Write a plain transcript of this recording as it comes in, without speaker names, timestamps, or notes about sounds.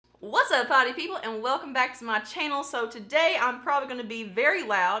What's up, party people, and welcome back to my channel. So today I'm probably going to be very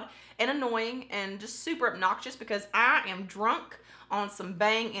loud and annoying and just super obnoxious because I am drunk on some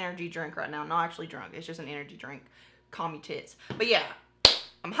Bang energy drink right now. Not actually drunk, it's just an energy drink. Calm your tits. But yeah,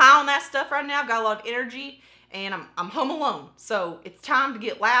 I'm high on that stuff right now. I've got a lot of energy and I'm home alone. So it's time to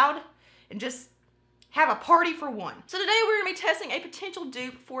get loud and just have a party for one. So today we're gonna be testing a potential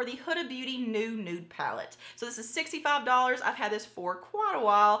dupe for the Huda Beauty new nude palette. So this is $65. I've had this for quite a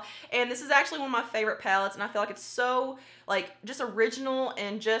while, and this is actually one of my favorite palettes, and I feel like it's so just original,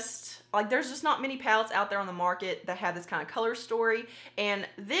 and just there's just not many palettes out there on the market that have this kind of color story, and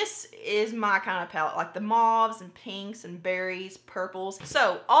this is my kind of palette, like the mauves and pinks and berries, purples.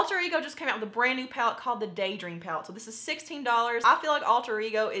 So Alter Ego just came out with a brand new palette called the Daydream Palette. So this is $16. I feel like Alter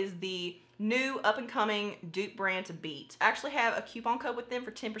Ego is the new up-and-coming dupe brand to beat. I actually have a coupon code with them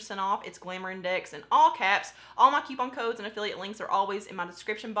for 10% off. It's Glamour Index in all caps. All my coupon codes and affiliate links are always in my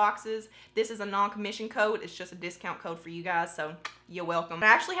description boxes. This is a non-commission code. It's just a discount code for you guys, so you're welcome. I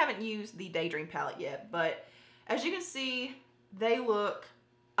actually haven't used the Daydream palette yet, but as you can see, they look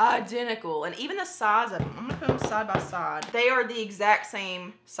identical, and even the size of them, I'm gonna put them side by side, they are the exact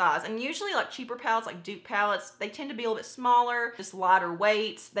same size. And usually cheaper palettes, like dupe palettes, they tend to be a little bit smaller, just lighter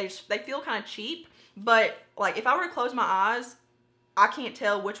weights. They feel kind of cheap, but if I were to close my eyes, I can't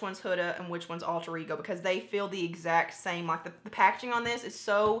tell which one's Huda and which one's Alter Ego because they feel the exact same. The packaging on this is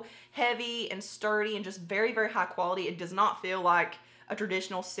so heavy and sturdy and just very, very high quality. It does not feel like a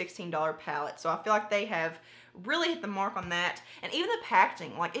traditional $16 palette. So I feel like they have really hit the mark on that. And even the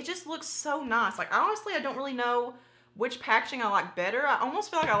packaging, it just looks so nice. Honestly, I don't really know which packaging I like better. I almost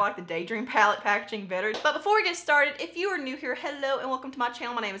feel like I like the Daydream palette packaging better. But before we get started, if you are new here, hello and welcome to my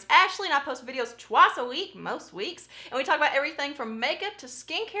channel. My name is Ashley and I post videos twice a week, most weeks. And we talk about everything from makeup to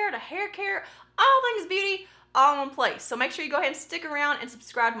skincare to hair care, all things beauty, all in one place. So make sure you go ahead and stick around and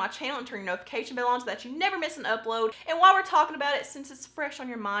subscribe to my channel and turn your notification bell on so that you never miss an upload. And while we're talking about it, since it's fresh on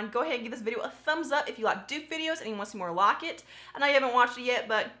your mind, go ahead and give this video a thumbs up if you like dupe videos and you want to see more like it. I know you haven't watched it yet,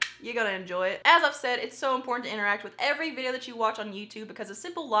 but you're gonna enjoy it. As I've said, it's so important to interact with every video that you watch on YouTube because a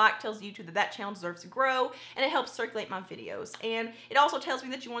simple like tells YouTube that that channel deserves to grow, and it helps circulate my videos. And it also tells me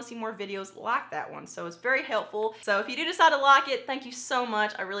that you want to see more videos like that one, so it's very helpful. So if you do decide to like it, thank you so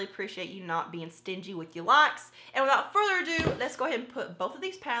much. I really appreciate you not being stingy with your likes. And without further ado, let's go ahead and put both of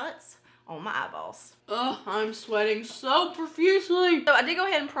these palettes on my eyeballs. Ugh, I'm sweating so profusely. So I did go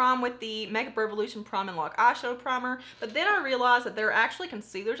ahead and prime with the Makeup Revolution Prime and Lock Eyeshadow Primer, but then I realized that there are actually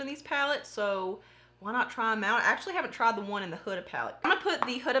concealers in these palettes, so why not try them out? I actually haven't tried the one in the Huda palette. I'm gonna put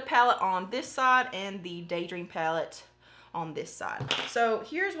the Huda palette on this side and the Daydream palette on this side. So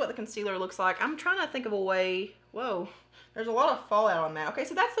here's what the concealer looks like. I'm trying to think of a way, whoa. There's a lot of fallout on that. Okay,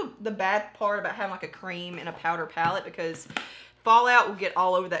 so that's the bad part about having a cream and a powder palette, because fallout will get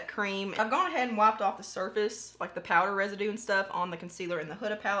all over that cream. I've gone ahead and wiped off the surface, the powder residue and stuff, on the concealer in the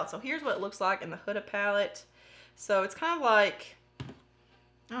Huda palette. So here's what it looks like in the Huda palette. So it's kind of I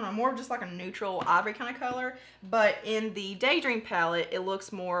don't know, more of just a neutral ivory kind of color. But in the Daydream palette, it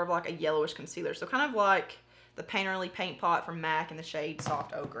looks more of a yellowish concealer. So kind of like the Painterly Paint Pot from MAC in the shade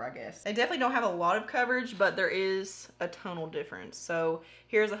Soft Ochre, I guess. They definitely don't have a lot of coverage, but there is a tonal difference. So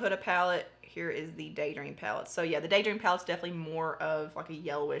here's a Huda palette, here is the Daydream palette. So yeah, the Daydream palette's definitely more of a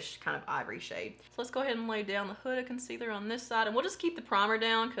yellowish kind of ivory shade. So let's go ahead and lay down the Huda concealer on this side, and we'll just keep the primer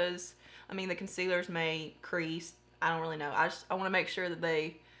down because, the concealers may crease. I don't really know. I want to make sure that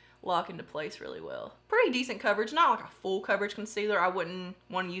they lock into place really well. Pretty decent coverage, not a full coverage concealer. I wouldn't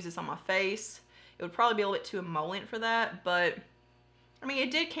want to use this on my face. It would probably be a little bit too emollient for that, but it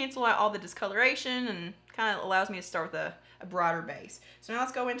did cancel out all the discoloration and kind of allows me to start with a brighter base. So now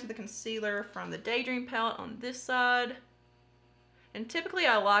let's go into the concealer from the Daydream palette on this side. And typically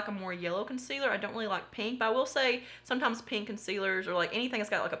I like a more yellow concealer. I don't really like pink, but I will say sometimes pink concealers or anything that's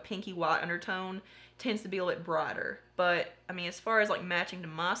got a pinky white undertone tends to be a little bit brighter. But as far as matching to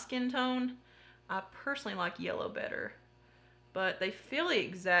my skin tone, I personally like yellow better. But they feel the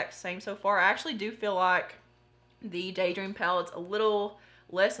exact same so far. I actually do feel like the Daydream palette's a little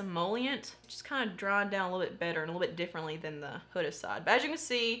less emollient, just kind of drying down a little bit better and a little bit differently than the Huda side. But as you can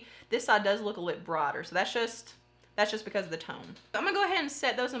see, this side does look a little bit brighter, so that's just because of the tone. So I'm gonna go ahead and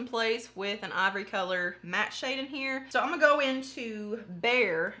set those in place with an ivory color matte shade in here. So I'm gonna go into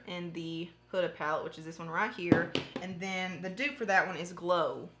Bare in the Huda palette, which is this one right here, and then the dupe for that one is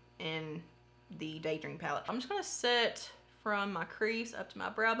Glow in the Daydream palette. I'm just gonna set from my crease up to my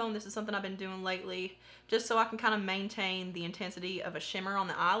brow bone. This is something I've been doing lately just so I can kind of maintain the intensity of a shimmer on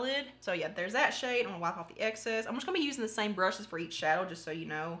the eyelid. So yeah, there's that shade. I'm gonna wipe off the excess. I'm just gonna be using the same brushes for each shadow just so you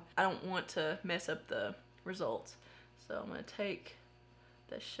know. I don't want to mess up the results. So I'm gonna take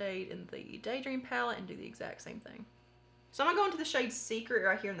the shade in the Daydream palette and do the exact same thing. So I'm going to go into the shade Secret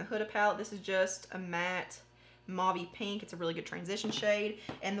right here in the Huda palette. This is just a matte mauve pink. It's a really good transition shade.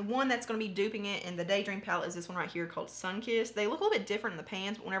 And the one that's going to be duping it in the Daydream palette is this one right here called Sunkissed. They look a little bit different in the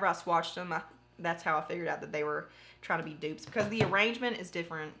pans, but whenever I swatched them, that's how I figured out that they were trying to be dupes, because the arrangement is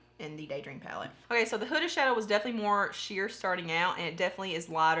different in the Daydream palette. Okay, so the Huda shadow was definitely more sheer starting out, and it definitely is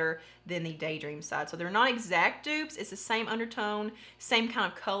lighter than the Daydream side. So they're not exact dupes. It's the same undertone, same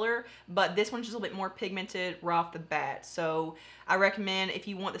kind of color, but this one's just a little bit more pigmented right off the bat. So I recommend, if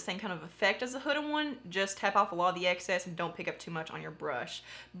you want the same kind of effect as the Huda one, just tap off a lot of the excess and don't pick up too much on your brush.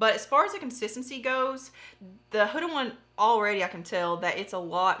 But as far as the consistency goes, the Huda one, already I can tell that it's a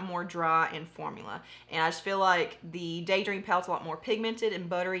lot more dry in formula, and I just feel like the Daydream palette's a lot more pigmented and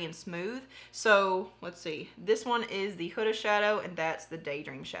buttery and smooth. So let's see, this one is the Huda shadow and that's the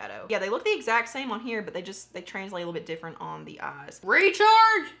Daydream shadow. Yeah, they look the exact same on here, but they translate a little bit different on the eyes.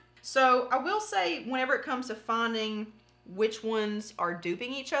 Recharge! So I will say, whenever it comes to finding which ones are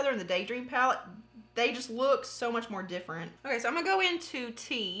duping each other in the Daydream palette, they just look so much more different. Okay, so I'm gonna go into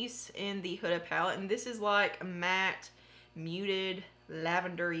Tease in the Huda palette, and this is like a matte, muted,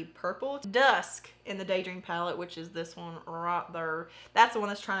 lavendery purple. Dusk in the Daydream palette, which is this one right there. That's the one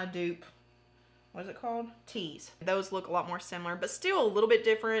that's trying to dupe, what is it called? Tease. Those look a lot more similar, but still a little bit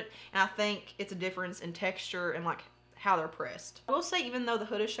different, and I think it's a difference in texture and like how they're pressed. I will say, even though the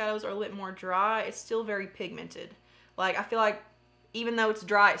Huda shadows are a little bit more dry, it's still very pigmented. Like, I feel like even though it's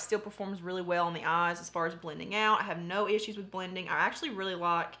dry, it still performs really well on the eyes as far as blending out. I have no issues with blending. I actually really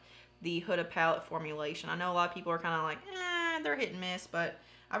like the Huda palette formulation. I know a lot of people are kind of like, they're hit and miss, but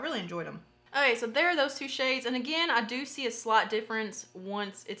I really enjoyed them. Okay, so there are those two shades, and again, I do see a slight difference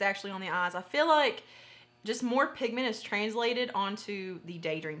once it's actually on the eyes. I feel like just more pigment is translated onto the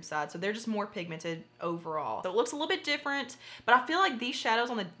Daydream side, so they're just more pigmented overall. So it looks a little bit different, but I feel like these shadows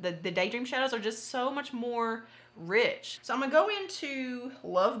on the Daydream shadows are just so much more rich. So I'm gonna go into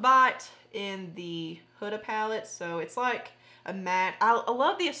Love Bite in the Huda palette. So it's like a matte. I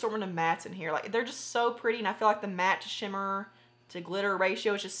love the assortment of mattes in here. Like, they're just so pretty, and I feel like the matte to shimmer to glitter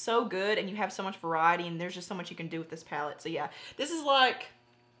ratio is just so good, and you have so much variety, and there's just so much you can do with this palette. So yeah, this is like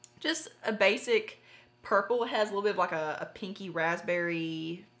just a basic purple. It has a little bit of like a pinky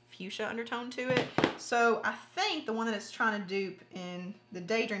raspberry fuchsia undertone to it. So I think the one that it's trying to dupe in the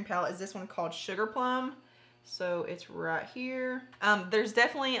Daydream palette is this one called Sugar Plum. So it's right here. There's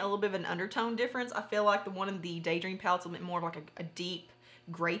definitely a little bit of an undertone difference. I feel like the one in the Daydream palette's a little bit more of like a deep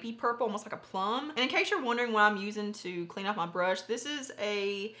grapey purple, almost like a plum. And in case you're wondering what I'm using to clean off my brush, this is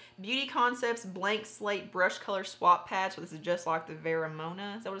a Beauty Concepts Blank Slate Brush Color Swap Pad. So this is just like the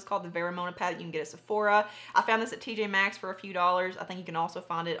Veramona. Is that what it's called? The Veramona pad that you can get at Sephora. I found this at TJ Maxx for a few dollars. I think you can also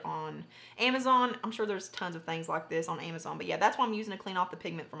find it on Amazon. I'm sure there's tons of things like this on Amazon. But yeah, that's what I'm using to clean off the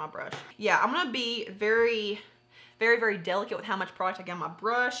pigment from my brush. Yeah, I'm going to be very delicate with how much product I get on my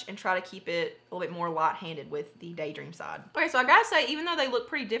brush and try to keep it a little bit more light-handed with the Daydream side. Okay, so I gotta say, even though they look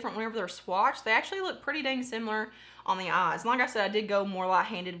pretty different whenever they're swatched, they actually look pretty dang similar on the eyes. And like I said, I did go more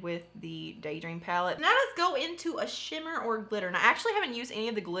light-handed with the Daydream palette. Now let's go into a shimmer or glitter. And I actually haven't used any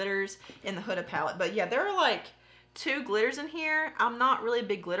of the glitters in the Huda palette, but yeah, there are like 2 glitters in here. I'm not really a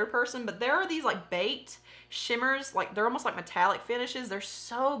big glitter person, but there are these like baked shimmers, like they're almost like metallic finishes. They're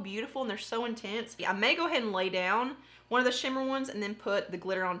so beautiful and they're so intense. I may go ahead and lay down one of the shimmer ones and then put the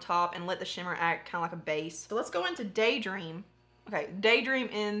glitter on top and let the shimmer act kind of like a base. So let's go into Daydream. Okay, Daydream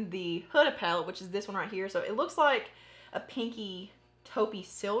in the Huda palette, which is this one right here. So it looks like a pinky taupey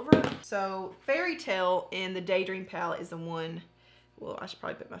silver. So Fairy Tale in the Daydream palette is the one, well, I should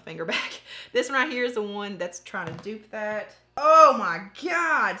probably put my finger back. This one right here is the one that's trying to dupe that. Oh my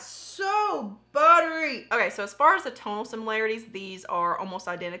God, so buttery. Okay, so as far as the tonal similarities, these are almost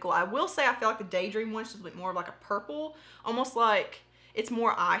identical. I will say I feel like the Daydream one's just a bit more of like a purple, almost like it's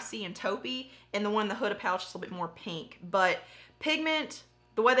more icy and taupey, and the one in the Huda palette is just a little bit more pink. But pigment,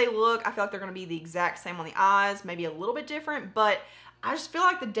 the way they look, I feel like they're gonna be the exact same on the eyes, maybe a little bit different, but I just feel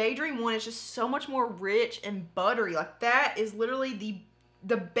like the Daydream one is just so much more rich and buttery. Like, that is literally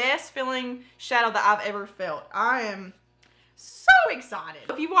the best feeling shadow that I've ever felt. I am so excited.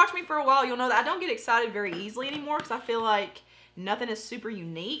 If you've watched me for a while, you'll know that I don't get excited very easily anymore because I feel like nothing is super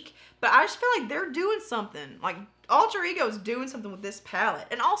unique, but I just feel like they're doing something. Like, Alter Ego is doing something with this palette.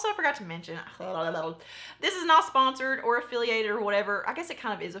 And also, I forgot to mention, this is not sponsored or affiliated or whatever. I guess it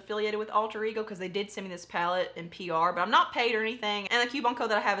kind of is affiliated with Alter Ego because they did send me this palette in PR, but I'm not paid or anything. And the coupon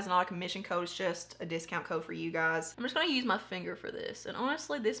code that I have is not a commission code. It's just a discount code for you guys. I'm just going to use my finger for this. And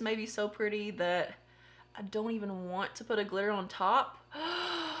honestly, this may be so pretty that I don't even want to put a glitter on top.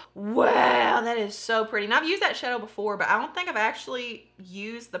 Wow, that is so pretty. And I've used that shadow before, but I don't think I've actually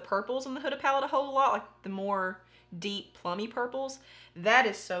used the purples in the Huda palette a whole lot, like the more deep plummy purples. That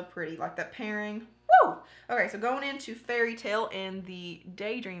is so pretty, like that pairing. Woo! Okay, so going into Fairy Tale in the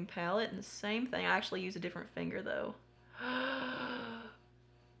Daydream palette, and the same thing. I actually use a different finger though.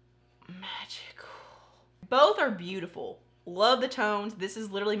 Magical. Both are beautiful. Love the tones. This is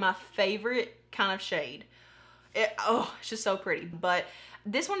literally my favorite kind of shade. It's just so pretty. But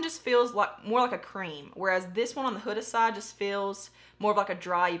this one just feels like more like a cream, whereas this one on the Huda side just feels more of like a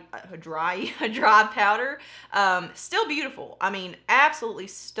dry powder. Still beautiful. I mean, absolutely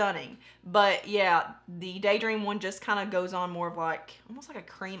stunning. But yeah, the Daydream one just kind of goes on more of like almost like a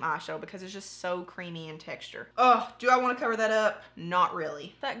cream eyeshadow because it's just so creamy in texture. Oh, do I want to cover that up? Not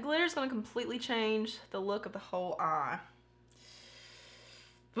really. That glitter is going to completely change the look of the whole eye.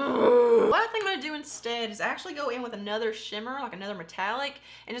 What I think I'm going to do instead is actually go in with another shimmer, like another metallic,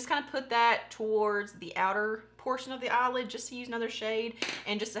 and just kind of put that towards the outer portion of the eyelid just to use another shade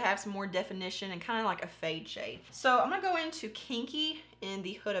and just to have some more definition and kind of like a fade shade. So I'm going to go into Kinky in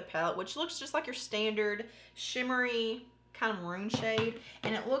the Huda palette, which looks just like your standard shimmery kind of maroon shade,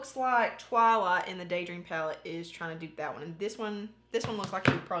 and it looks like Twilight in the Daydream palette is trying to dupe that one, and this one looks like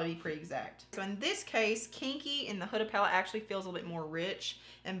it would probably be pretty exact. So in this case, Kinky in the Huda palette actually feels a little bit more rich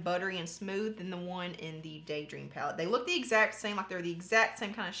and buttery and smooth than the one in the Daydream palette. They look the exact same, like they're the exact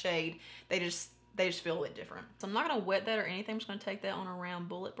same kind of shade. They just feel a bit different. So I'm not gonna wet that or anything. I'm just gonna take that on a round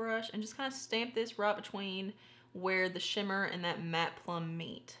bullet brush and just kind of stamp this right between where the shimmer and that matte plum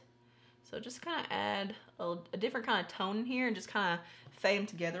meet. So just kind of add a different kind of tone in here and just kind of fade them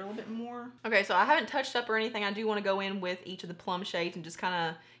together a little bit more. Okay, so I haven't touched up or anything. I do want to go in with each of the plum shades and just kind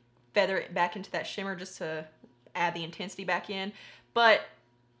of feather it back into that shimmer just to add the intensity back in. But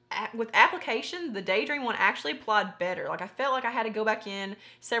with application, the Daydream one actually applied better. Like I felt like I had to go back in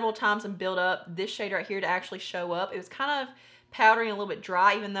several times and build up this shade right here to actually show up. It was kind of powdery and a little bit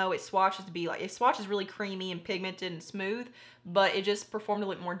dry, even though it swatches to be like, it swatches really creamy and pigmented and smooth, but it just performed a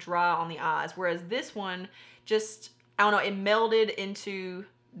little bit more dry on the eyes. Whereas this one just, I don't know, it melded into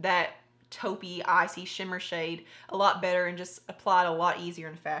that taupey, icy shimmer shade a lot better and just applied a lot easier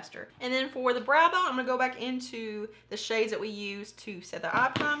and faster. And then for the brow bone, I'm gonna go back into the shades that we used to set the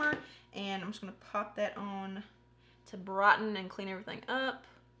eye primer, and I'm just gonna pop that on to brighten and clean everything up.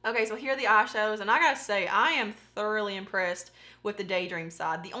 Okay, so here are the eyeshadows, and I gotta say, I am thoroughly impressed with the Daydream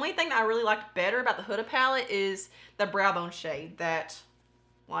side. The only thing that I really liked better about the Huda palette is the brow bone shade, that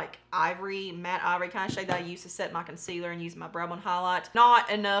like ivory, matte ivory kind of shade that I used to set my concealer and use my brow bone highlight.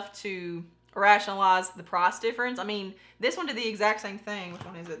 Not enough to rationalize the price difference. I mean, this one did the exact same thing. Which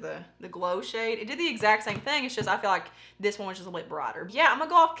one is it? The glow shade. It did the exact same thing. It's just I feel like this one was just a bit brighter. Yeah, I'm gonna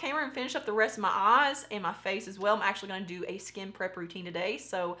go off camera and finish up the rest of my eyes and my face as well. I'm actually gonna do a skin prep routine today,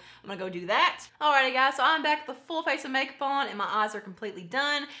 so I'm gonna go do that. Alrighty guys, so I'm back with the full face of makeup on and my eyes are completely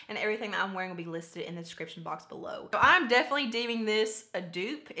done, and everything that I'm wearing will be listed in the description box below. So I'm definitely deeming this a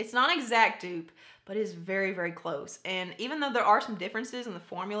dupe. It's not an exact dupe, but it is very, very close. And even though there are some differences in the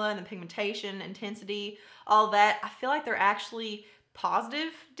formula and the pigmentation, intensity, all that, I feel like they're actually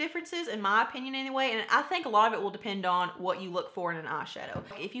positive differences in my opinion anyway. And I think a lot of it will depend on what you look for in an eyeshadow.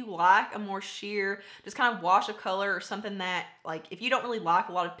 If you like a more sheer, just kind of wash of color or something that, like, if you don't really like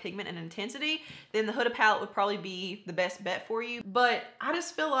a lot of pigment and intensity, then the Huda palette would probably be the best bet for you. But I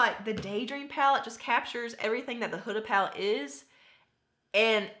just feel like the Daydream palette just captures everything that the Huda palette is,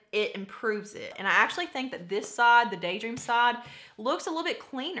 and it improves it. And I actually think that this side, the Daydream side, looks a little bit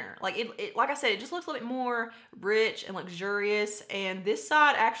cleaner. Like like I said, it just looks a little bit more rich and luxurious. And this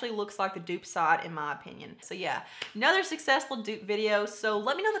side actually looks like the dupe side in my opinion. So yeah, another successful dupe video. So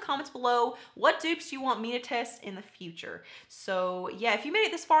let me know in the comments below, what dupes you want me to test in the future. So yeah, if you made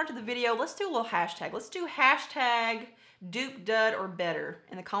it this far into the video, let's do a little hashtag. Let's do hashtag dupe, dud, or better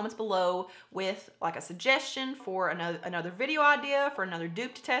in the comments below with like a suggestion for another video idea, for another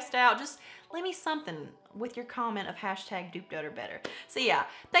dupe to test out. Just leave me something with your comment of hashtag dupe, dud, or better. So yeah,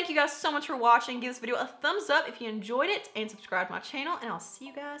 thank you guys so much for watching. Give this video a thumbs up if you enjoyed it and subscribe to my channel, and I'll see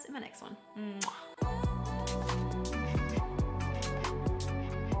you guys in my next one. Mwah.